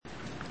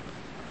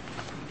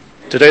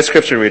Today's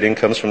scripture reading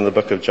comes from the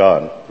book of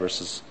John,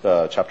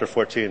 chapter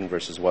 14,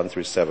 verses 1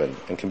 through 7,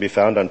 and can be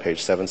found on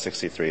page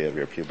 763 of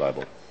your Pew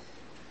Bible.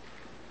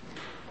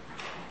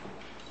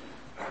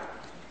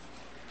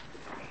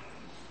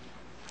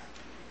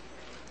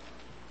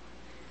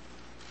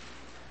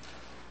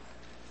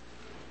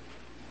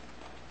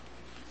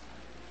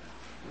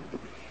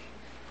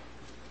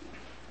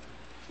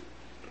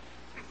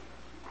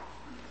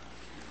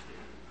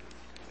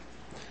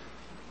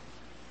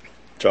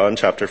 John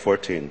chapter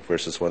 14,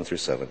 verses 1 through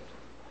 7.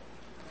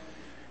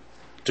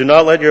 Do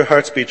not let your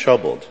hearts be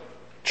troubled.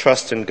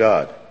 Trust in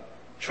God.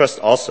 Trust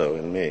also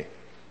in me.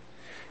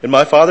 In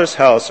my Father's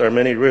house are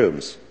many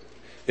rooms.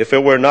 If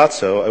it were not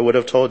so, I would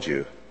have told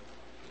you.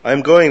 I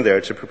am going there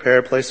to prepare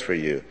a place for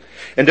you.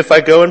 And if I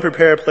go and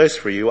prepare a place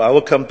for you, I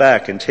will come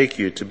back and take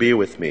you to be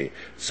with me,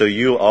 so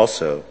you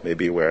also may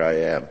be where I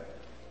am.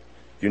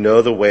 You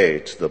know the way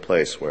to the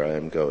place where I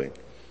am going.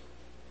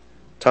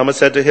 Thomas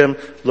said to him,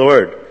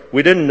 Lord,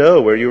 we didn't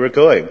know where you were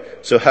going,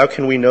 so how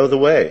can we know the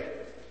way?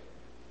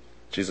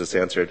 Jesus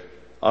answered,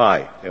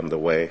 I am the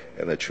way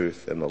and the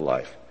truth and the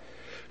life.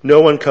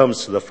 No one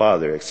comes to the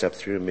Father except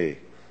through me.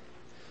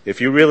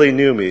 If you really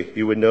knew me,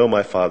 you would know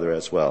my Father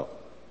as well.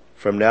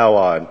 From now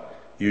on,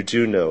 you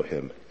do know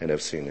him and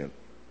have seen him.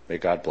 May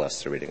God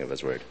bless the reading of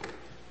his word.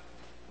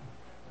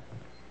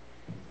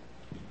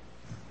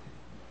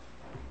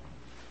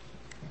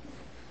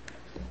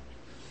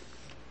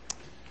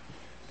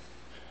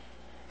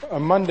 A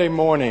Monday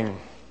morning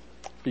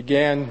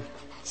began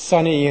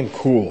sunny and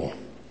cool.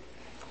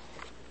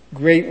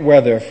 Great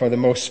weather for the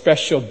most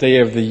special day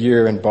of the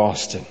year in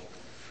Boston.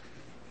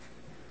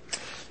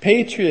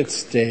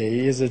 Patriots' Day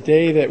is a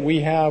day that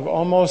we have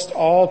almost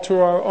all to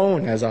our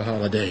own as a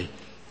holiday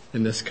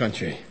in this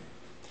country.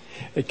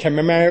 It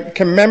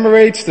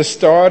commemorates the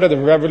start of the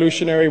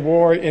Revolutionary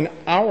War in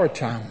our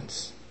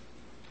towns,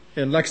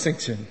 in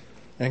Lexington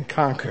and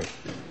Concord.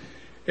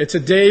 It's a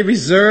day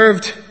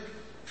reserved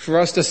for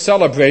us to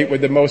celebrate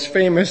with the most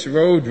famous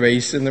road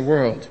race in the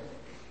world.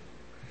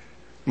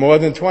 More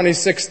than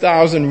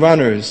 26,000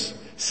 runners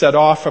set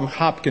off from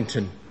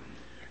Hopkinton,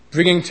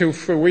 bringing to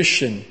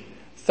fruition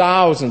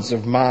thousands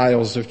of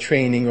miles of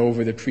training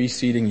over the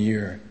preceding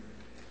year,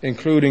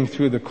 including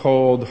through the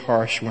cold,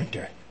 harsh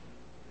winter.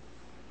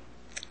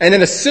 And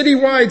in a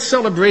citywide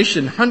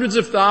celebration, hundreds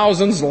of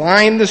thousands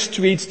lined the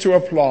streets to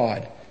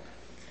applaud.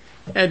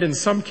 And in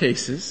some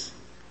cases,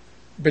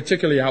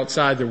 particularly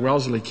outside the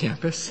Wellesley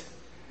campus,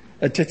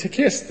 to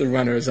kiss the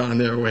runners on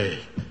their way.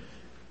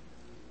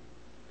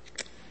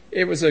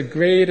 It was a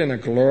great and a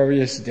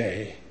glorious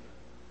day,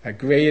 a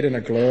great and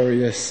a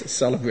glorious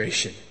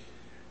celebration,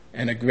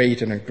 and a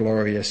great and a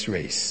glorious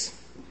race.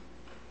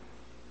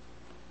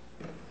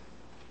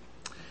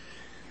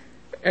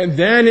 And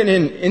then in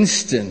an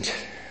instant,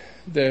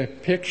 the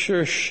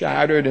picture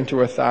shattered into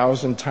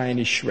 1,000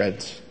 tiny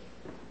shreds.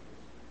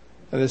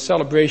 And the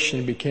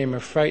celebration became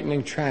a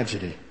frightening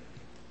tragedy.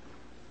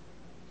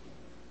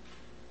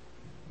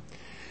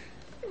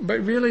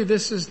 But really,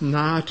 this is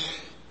not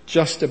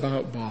just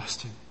about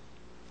Boston,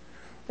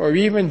 or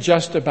even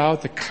just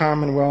about the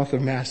Commonwealth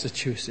of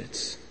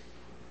Massachusetts.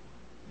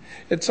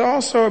 It's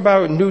also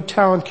about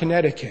Newtown,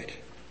 Connecticut,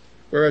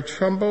 where a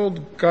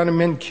troubled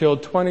gunman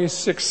killed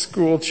 26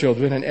 school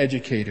children and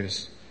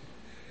educators,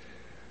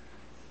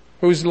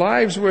 whose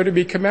lives were to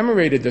be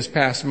commemorated this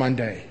past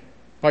Monday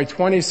by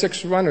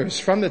 26 runners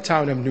from the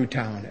town of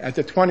Newtown at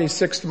the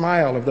 26th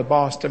mile of the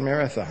Boston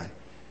Marathon.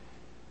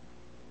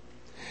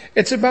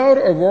 It's about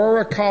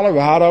Aurora,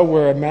 Colorado,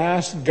 where a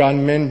masked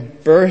gunman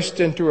burst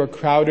into a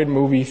crowded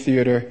movie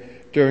theater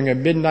during a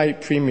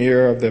midnight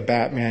premiere of the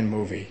Batman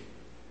movie,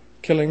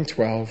 killing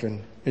 12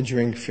 and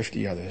injuring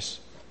 50 others.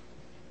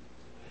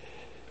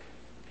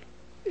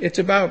 It's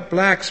about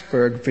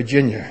Blacksburg,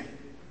 Virginia,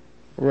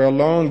 where a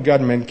lone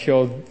gunman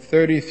killed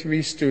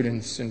 33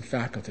 students and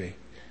faculty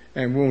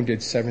and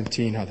wounded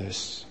 17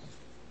 others.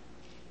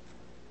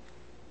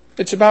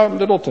 It's about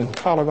Littleton,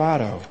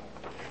 Colorado,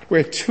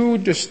 where 2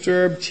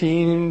 disturbed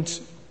teens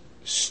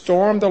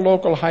stormed the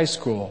local high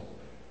school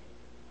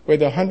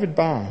with 100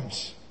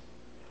 bombs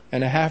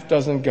and a half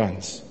dozen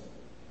guns,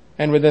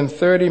 and within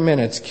 30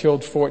 minutes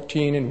killed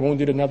 14 and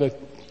wounded another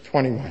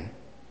 21.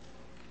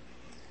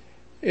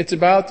 It's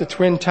about the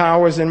Twin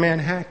Towers in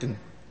Manhattan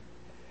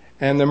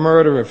and the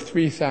murder of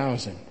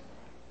 3,000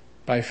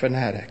 by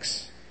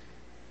fanatics.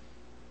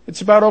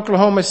 It's about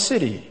Oklahoma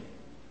City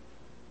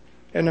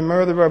and the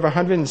murder of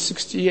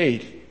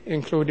 168,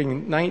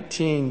 including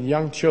 19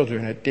 young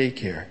children at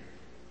daycare.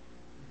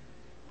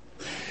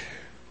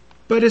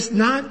 But it's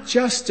not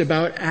just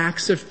about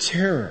acts of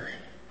terror.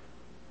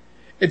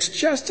 It's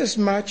just as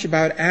much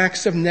about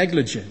acts of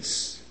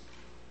negligence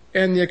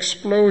and the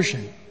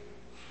explosion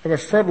of a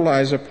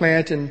fertilizer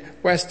plant in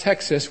West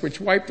Texas which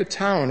wiped the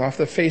town off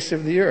the face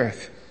of the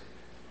earth.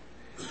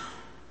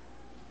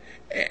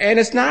 And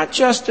it's not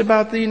just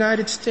about the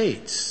United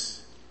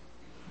States.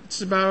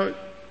 It's about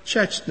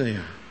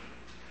Chechnya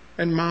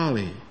and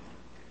Mali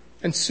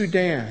and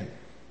Sudan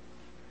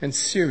and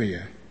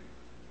Syria,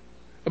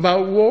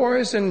 about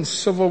wars and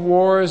civil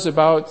wars,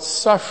 about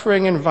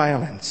suffering and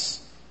violence.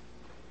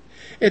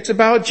 It's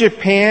about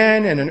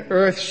Japan and an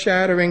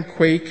earth-shattering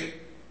quake.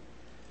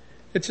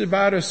 It's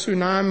about a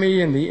tsunami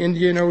in the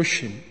Indian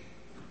Ocean,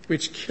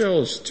 which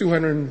kills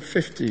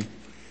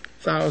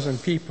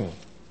 250,000 people.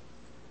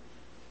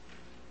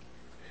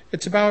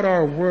 It's about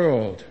our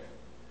world,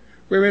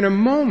 where in a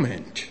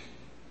moment,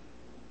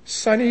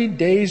 sunny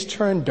days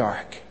turn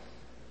dark.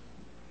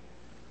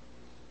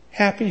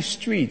 Happy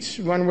streets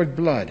run with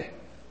blood.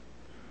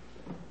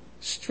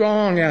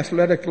 Strong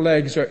athletic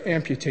legs are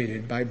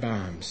amputated by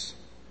bombs.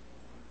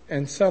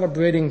 And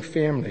celebrating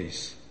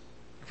families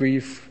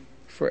grieve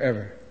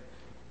forever.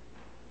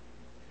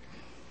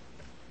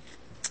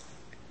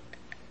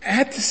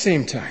 At the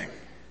same time,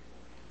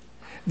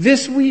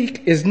 this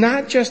week is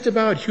not just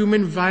about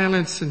human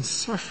violence and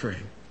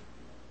suffering,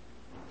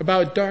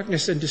 about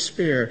darkness and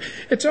despair.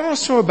 It's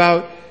also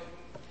about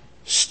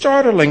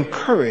startling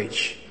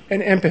courage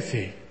and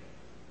empathy.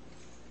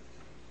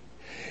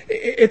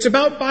 It's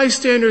about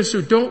bystanders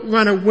who don't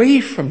run away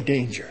from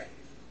danger,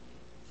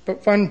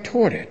 but run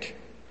toward it,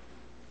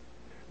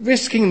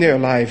 risking their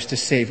lives to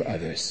save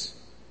others.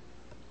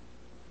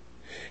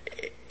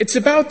 It's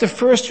about the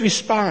first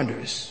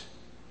responders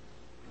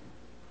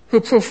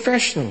who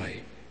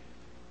professionally,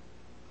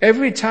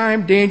 every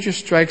time danger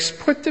strikes,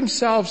 put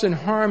themselves in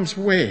harm's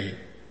way,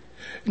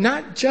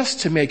 not just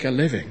to make a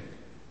living,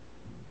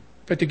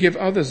 but to give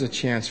others a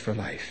chance for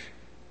life.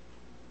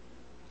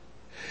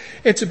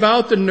 It's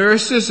about the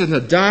nurses and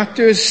the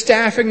doctors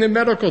staffing the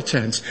medical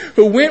tents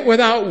who went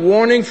without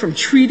warning from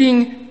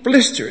treating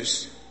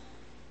blisters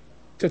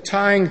to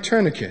tying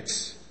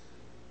tourniquets.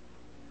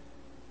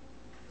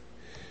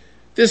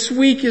 This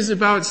week is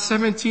about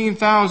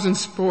 17,000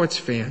 sports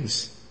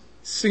fans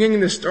singing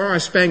the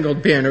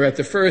Star-Spangled Banner at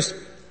the first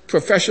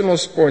professional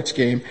sports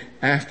game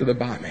after the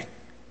bombing.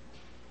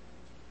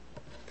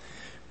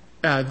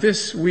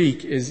 This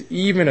week is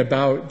even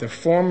about the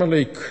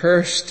formerly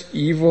cursed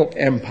evil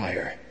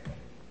empire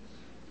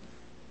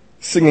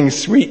singing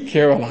Sweet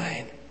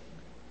Caroline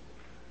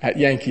at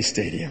Yankee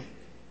Stadium.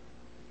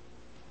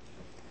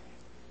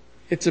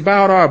 It's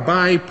about our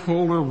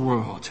bipolar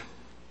world,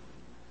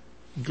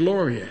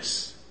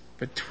 glorious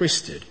but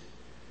twisted,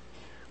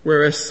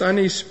 where a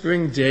sunny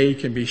spring day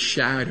can be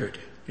shattered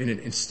in an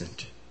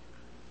instant.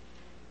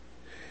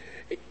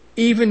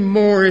 Even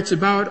more, it's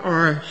about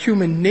our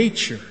human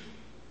nature,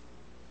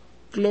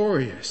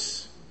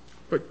 glorious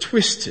but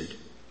twisted,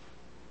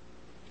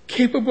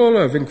 capable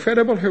of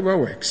incredible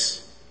heroics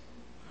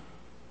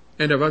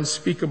and of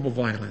unspeakable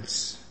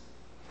violence.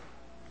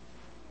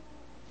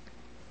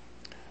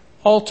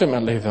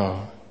 Ultimately,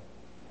 though,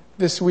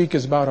 this week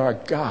is about our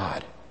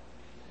God,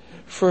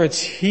 for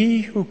it's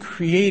He who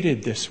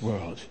created this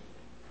world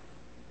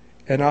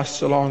and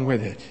us along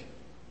with it.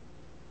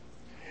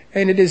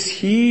 And it is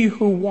He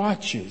who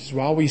watches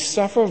while we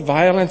suffer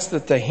violence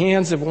at the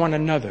hands of one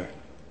another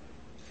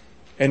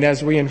and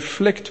as we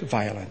inflict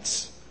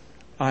violence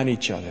on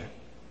each other.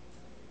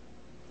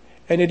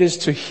 And it is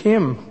to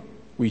Him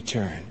we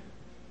turn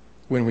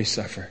when we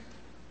suffer.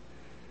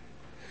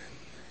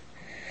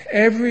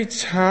 Every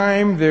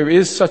time there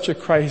is such a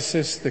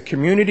crisis, the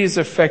communities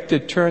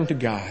affected turn to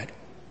God.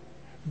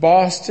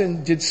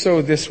 Boston did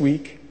so this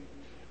week.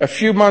 A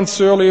few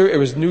months earlier, it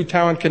was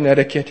Newtown,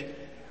 Connecticut.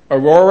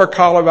 Aurora,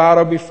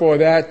 Colorado before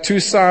that.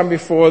 Tucson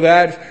before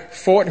that.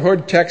 Fort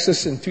Hood,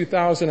 Texas in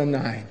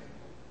 2009.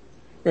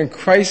 When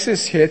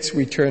crisis hits,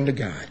 we turn to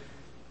God.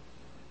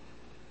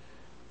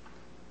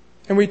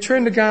 And we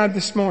turn to God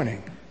this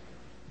morning.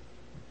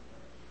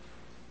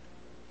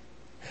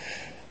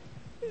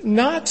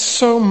 Not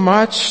so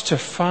much to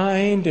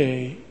find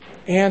an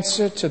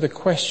answer to the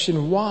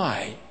question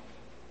why,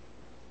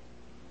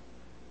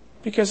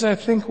 because I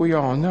think we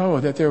all know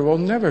that there will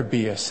never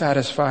be a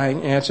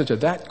satisfying answer to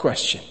that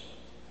question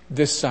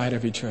this side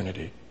of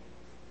eternity.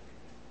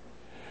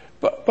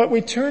 But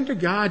we turn to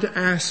God to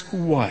ask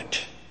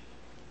what?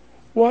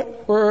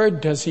 What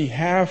word does He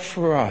have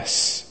for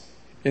us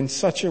in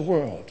such a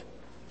world,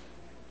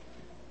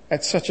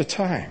 at such a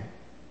time?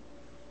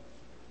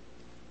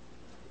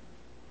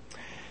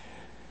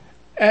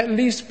 At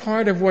least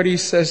part of what He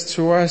says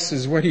to us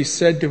is what He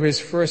said to His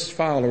first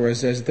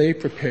followers as they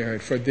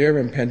prepared for their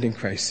impending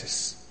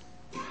crisis.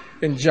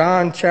 In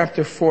John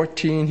chapter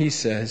 14, He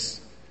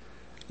says,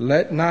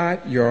 "Let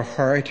not your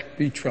heart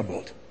be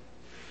troubled."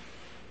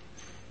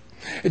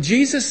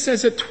 Jesus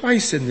says it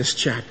twice in this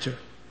chapter.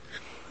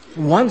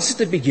 Once at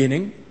the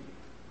beginning,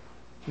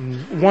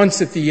 once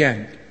at the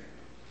end.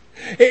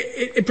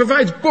 It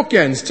provides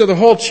bookends to the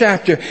whole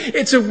chapter.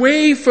 It's a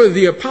way for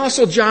the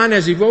Apostle John,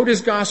 as he wrote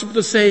his gospel,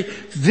 to say,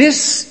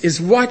 this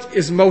is what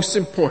is most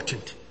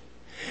important.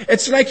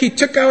 It's like he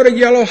took out a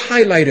yellow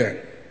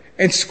highlighter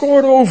and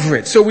scored over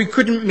it so we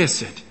couldn't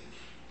miss it.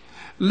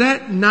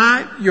 Let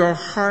not your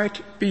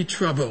heart be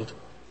troubled.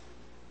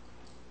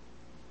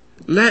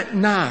 Let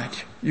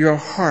not your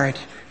heart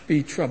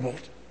be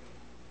troubled.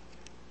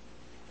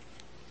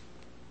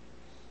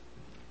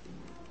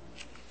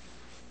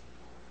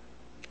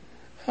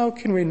 How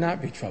can we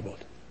not be troubled?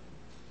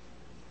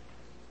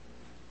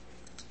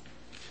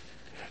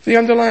 The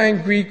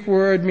underlying Greek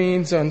word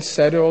means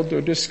unsettled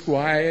or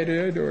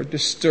disquieted or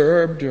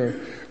disturbed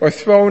or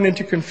thrown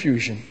into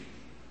confusion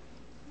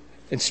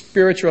and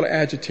spiritual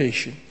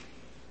agitation.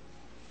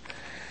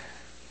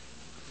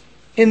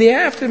 In the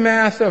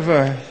aftermath of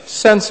a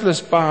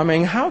senseless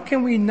bombing, how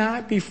can we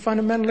not be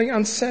fundamentally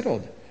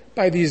unsettled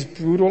by these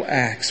brutal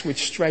acts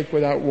which strike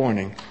without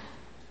warning?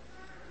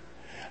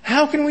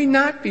 How can we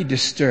not be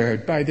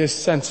disturbed by this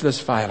senseless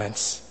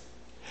violence?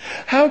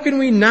 How can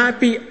we not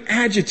be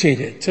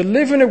agitated to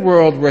live in a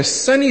world where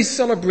sunny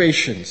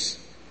celebrations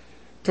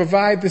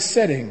provide the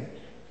setting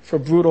for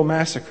brutal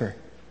massacre?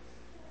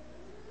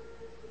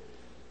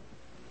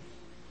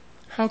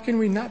 How can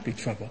we not be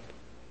troubled?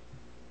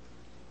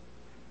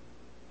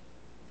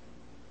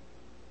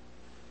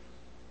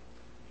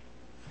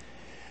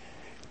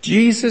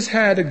 Jesus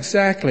had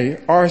exactly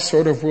our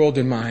sort of world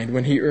in mind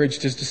when he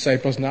urged his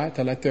disciples not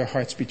to let their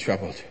hearts be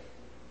troubled.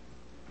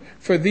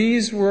 For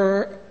these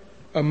were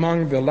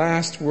among the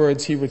last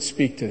words he would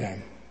speak to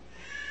them.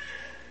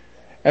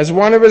 As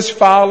one of his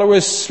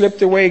followers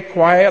slipped away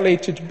quietly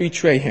to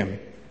betray him,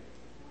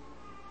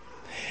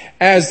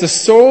 as the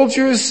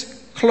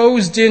soldiers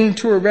closed in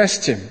to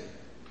arrest him,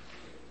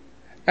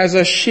 as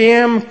a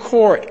sham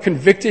court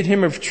convicted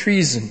him of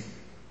treason,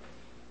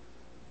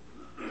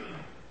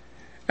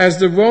 as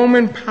the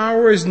Roman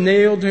powers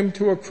nailed him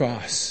to a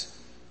cross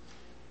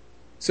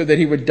so that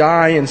he would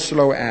die in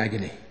slow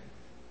agony.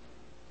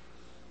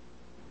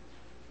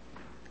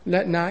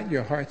 Let not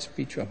your hearts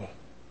be troubled.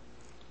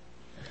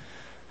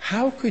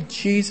 How could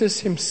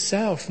Jesus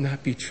himself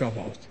not be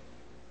troubled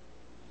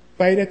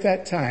right at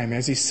that time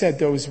as he said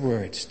those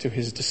words to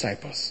his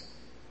disciples?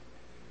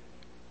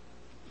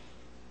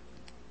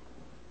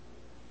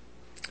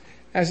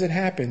 As it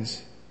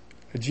happens,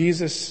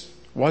 Jesus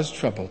was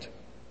troubled.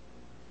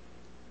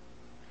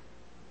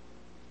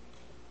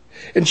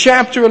 In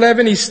chapter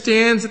 11, he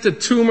stands at the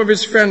tomb of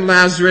his friend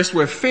Lazarus,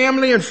 where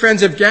family and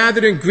friends have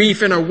gathered in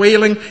grief and are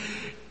wailing.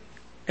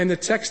 And the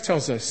text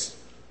tells us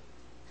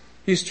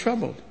he's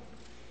troubled.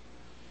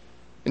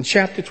 In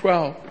chapter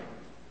 12,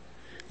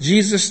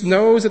 Jesus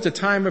knows that the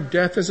time of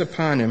death is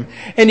upon him,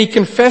 and he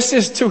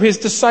confesses to his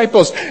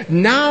disciples,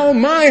 "Now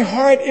my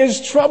heart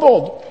is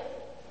troubled.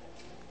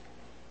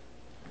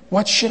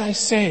 What should I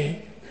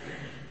say?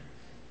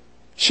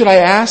 Should I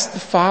ask the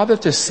Father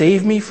to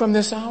save me from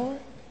this hour?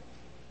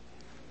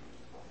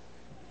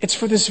 It's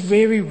for this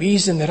very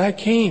reason that I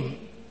came."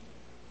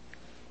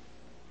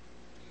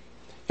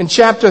 In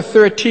chapter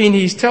 13,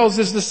 he tells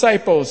his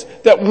disciples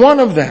that one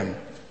of them,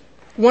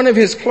 one of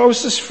his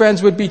closest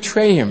friends, would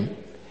betray him.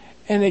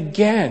 And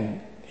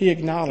again, he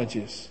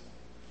acknowledges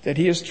that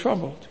he is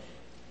troubled.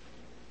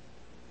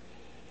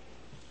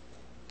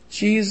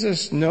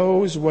 Jesus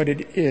knows what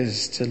it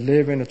is to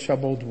live in a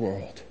troubled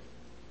world.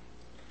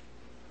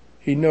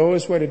 He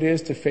knows what it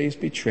is to face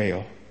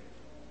betrayal,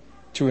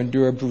 to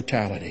endure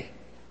brutality.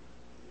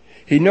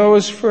 He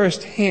knows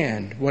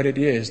firsthand what it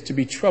is to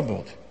be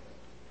troubled,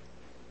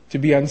 to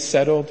be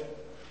unsettled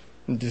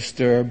and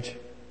disturbed,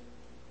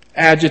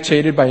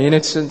 agitated by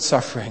innocent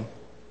suffering,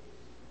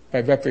 by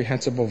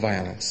reprehensible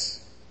violence.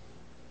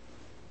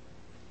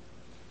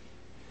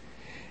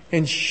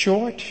 In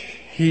short,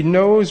 he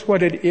knows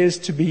what it is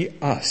to be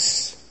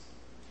us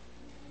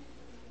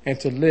and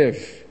to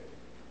live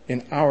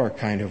in our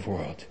kind of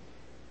world.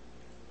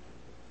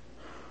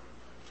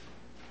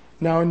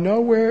 Now,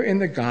 nowhere in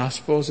the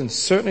Gospels, and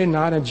certainly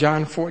not in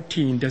John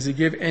 14, does he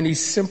give any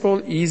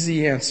simple,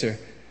 easy answer,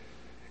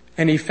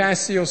 any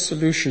facile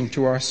solution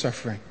to our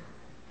suffering.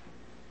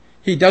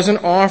 He doesn't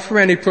offer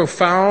any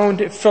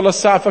profound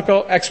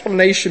philosophical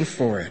explanation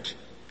for it.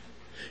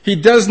 He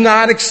does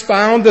not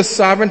expound the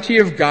sovereignty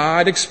of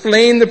God,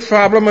 explain the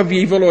problem of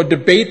evil, or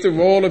debate the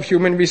role of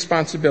human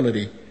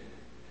responsibility.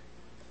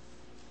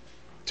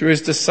 To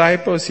his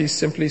disciples, he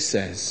simply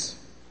says,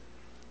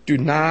 "Do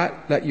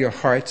not let your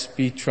hearts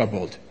be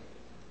troubled.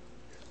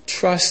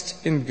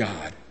 Trust in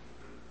God.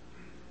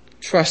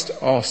 Trust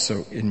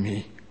also in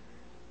me."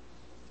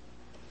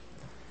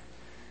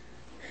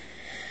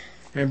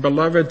 And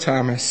beloved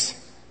Thomas,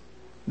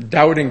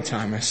 doubting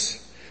Thomas,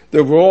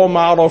 the role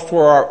model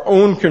for our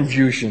own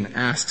confusion,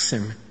 asks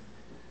him,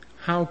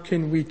 "How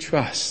can we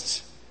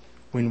trust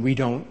when we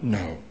don't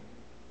know?"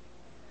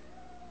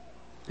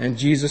 And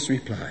Jesus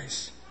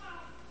replies,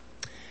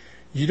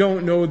 "You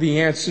don't know the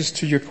answers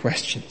to your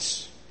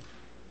questions,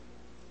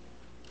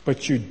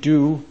 but you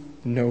do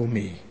know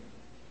me."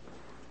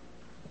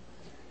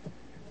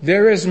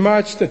 There is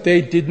much that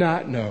they did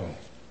not know,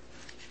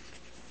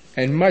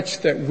 and much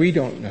that we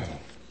don't know.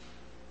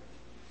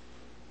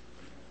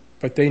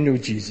 But they knew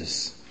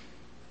Jesus.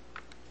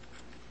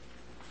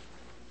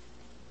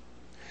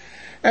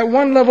 At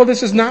one level,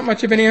 this is not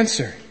much of an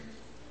answer.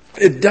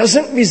 It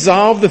doesn't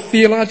resolve the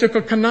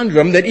theological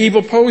conundrum that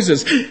evil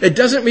poses. It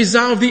doesn't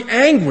resolve the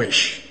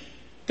anguish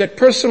that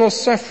personal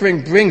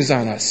suffering brings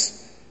on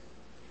us.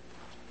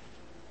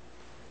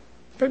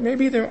 But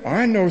maybe there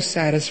are no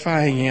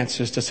satisfying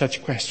answers to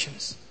such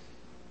questions.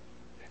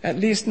 At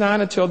least not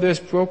until this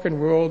broken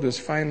world is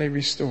finally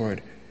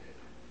restored.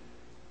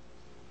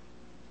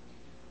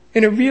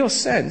 In a real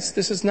sense,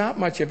 this is not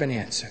much of an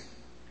answer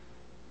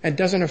and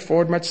doesn't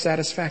afford much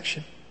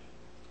satisfaction.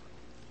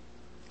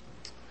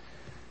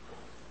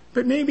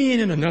 But maybe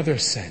in another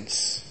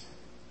sense,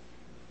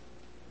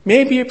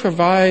 maybe it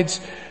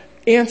provides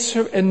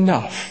answer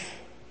enough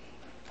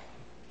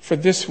for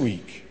this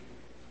week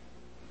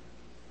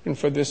and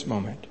for this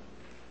moment.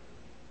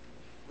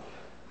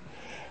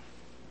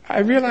 I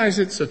realize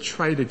it's a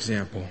trite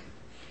example,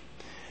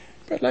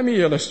 but let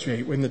me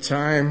illustrate with the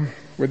time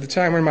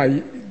when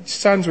my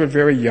sons were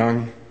very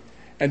young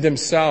and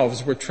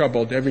themselves were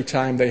troubled every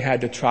time they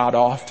had to trot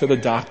off to the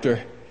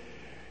doctor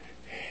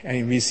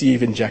and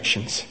receive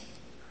injections.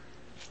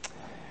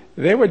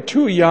 They were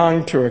too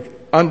young to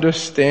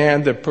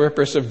understand the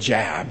purpose of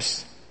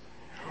jabs,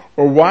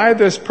 or why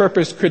this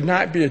purpose could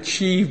not be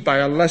achieved by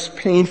a less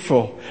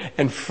painful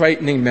and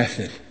frightening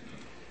method.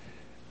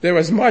 There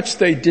was much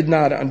they did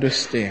not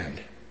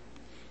understand,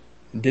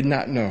 did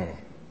not know.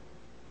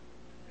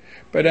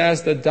 But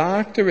as the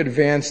doctor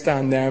advanced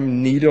on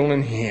them, needle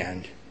in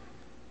hand,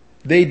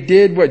 they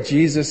did what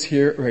Jesus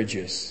here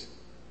urges.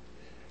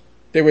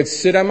 They would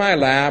sit on my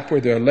lap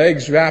with their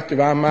legs wrapped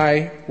around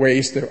my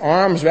waist, their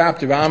arms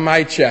wrapped around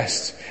my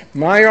chest,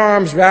 my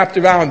arms wrapped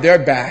around their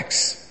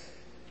backs,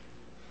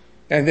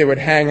 and they would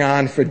hang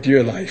on for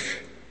dear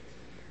life.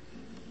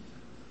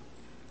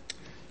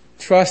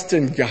 Trust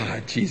in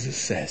God, Jesus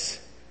says,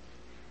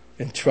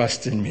 and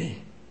trust in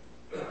me.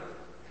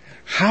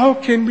 How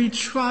can we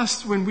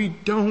trust when we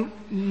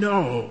don't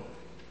know?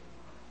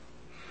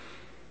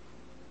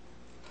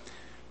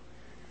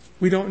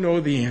 We don't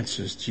know the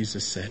answers,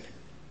 Jesus said,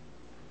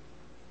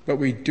 but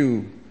we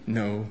do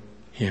know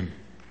Him.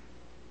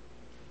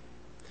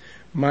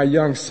 My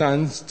young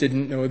sons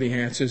didn't know the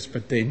answers,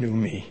 but they knew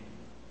me.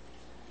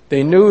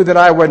 They knew that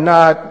I would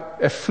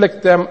not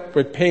afflict them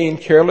with pain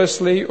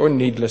carelessly or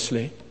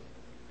needlessly.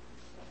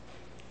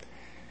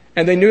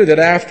 And they knew that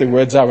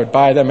afterwards I would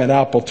buy them an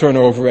apple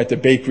turnover at the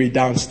bakery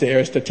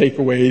downstairs to take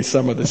away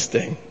some of the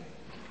sting.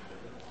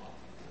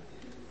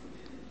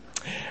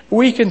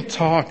 We can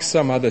talk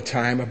some other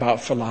time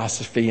about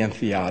philosophy and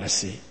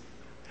theodicy,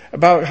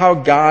 about how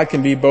God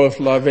can be both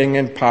loving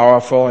and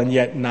powerful and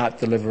yet not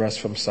deliver us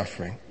from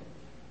suffering.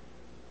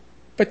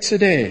 But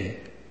today,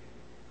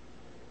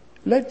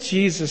 let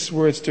Jesus'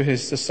 words to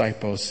His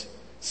disciples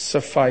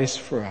suffice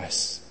for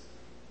us.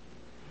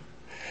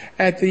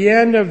 At the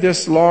end of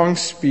this long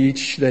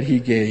speech that He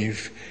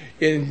gave,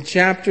 in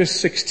chapter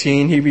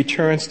 16, He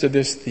returns to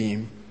this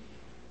theme.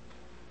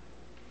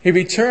 He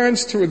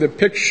returns to the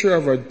picture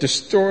of a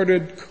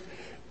distorted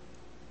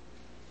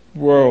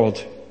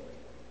world.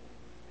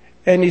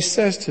 And He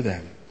says to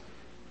them,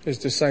 His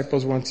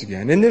disciples once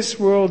again, in this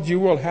world you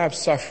will have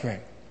suffering,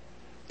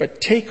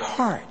 but take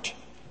heart.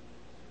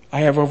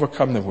 I have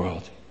overcome the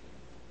world.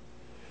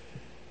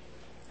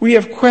 We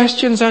have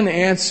questions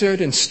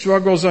unanswered and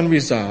struggles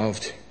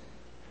unresolved.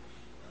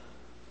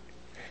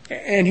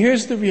 And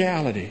here's the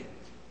reality.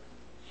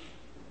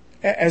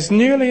 As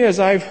nearly as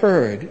I've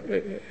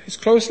heard, as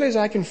closely as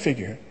I can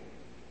figure,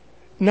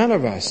 none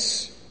of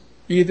us,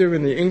 either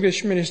in the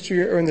English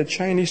ministry or in the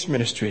Chinese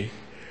ministry,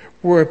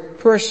 were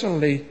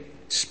personally,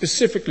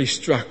 specifically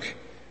struck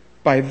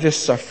by this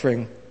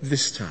suffering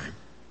this time.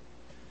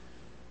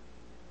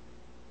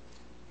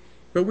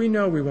 But we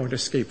know we won't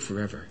escape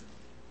forever.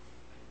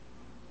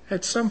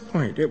 At some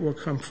point it will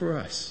come for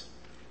us.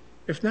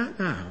 If not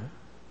now,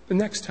 the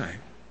next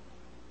time.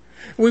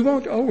 We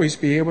won't always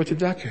be able to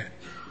duck it.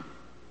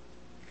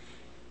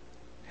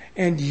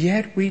 And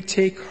yet we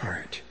take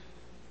heart.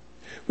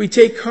 We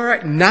take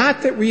heart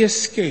not that we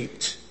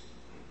escaped,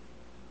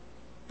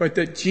 but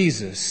that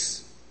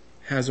Jesus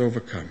has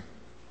overcome.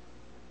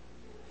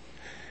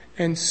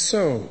 And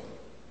so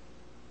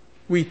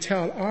we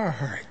tell our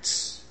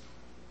hearts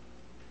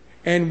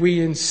and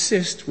we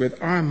insist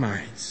with our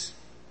minds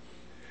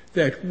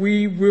that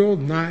we will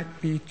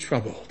not be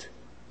troubled.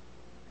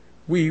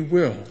 We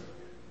will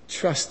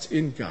trust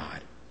in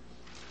God.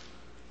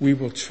 We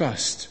will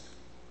trust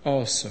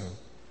also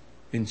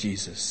in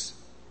Jesus.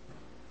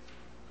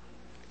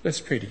 Let's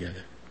pray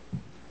together.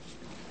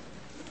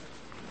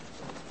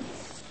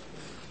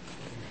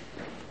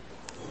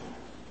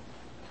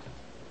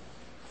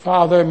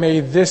 Father,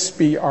 may this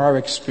be our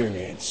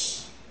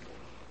experience,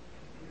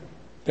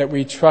 that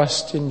we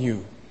trust in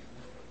You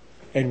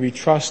and we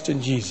trust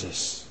in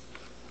Jesus,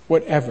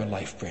 whatever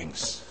life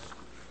brings.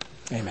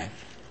 Amen.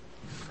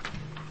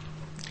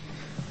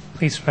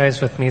 Please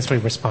rise with me as we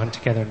respond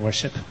together in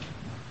worship.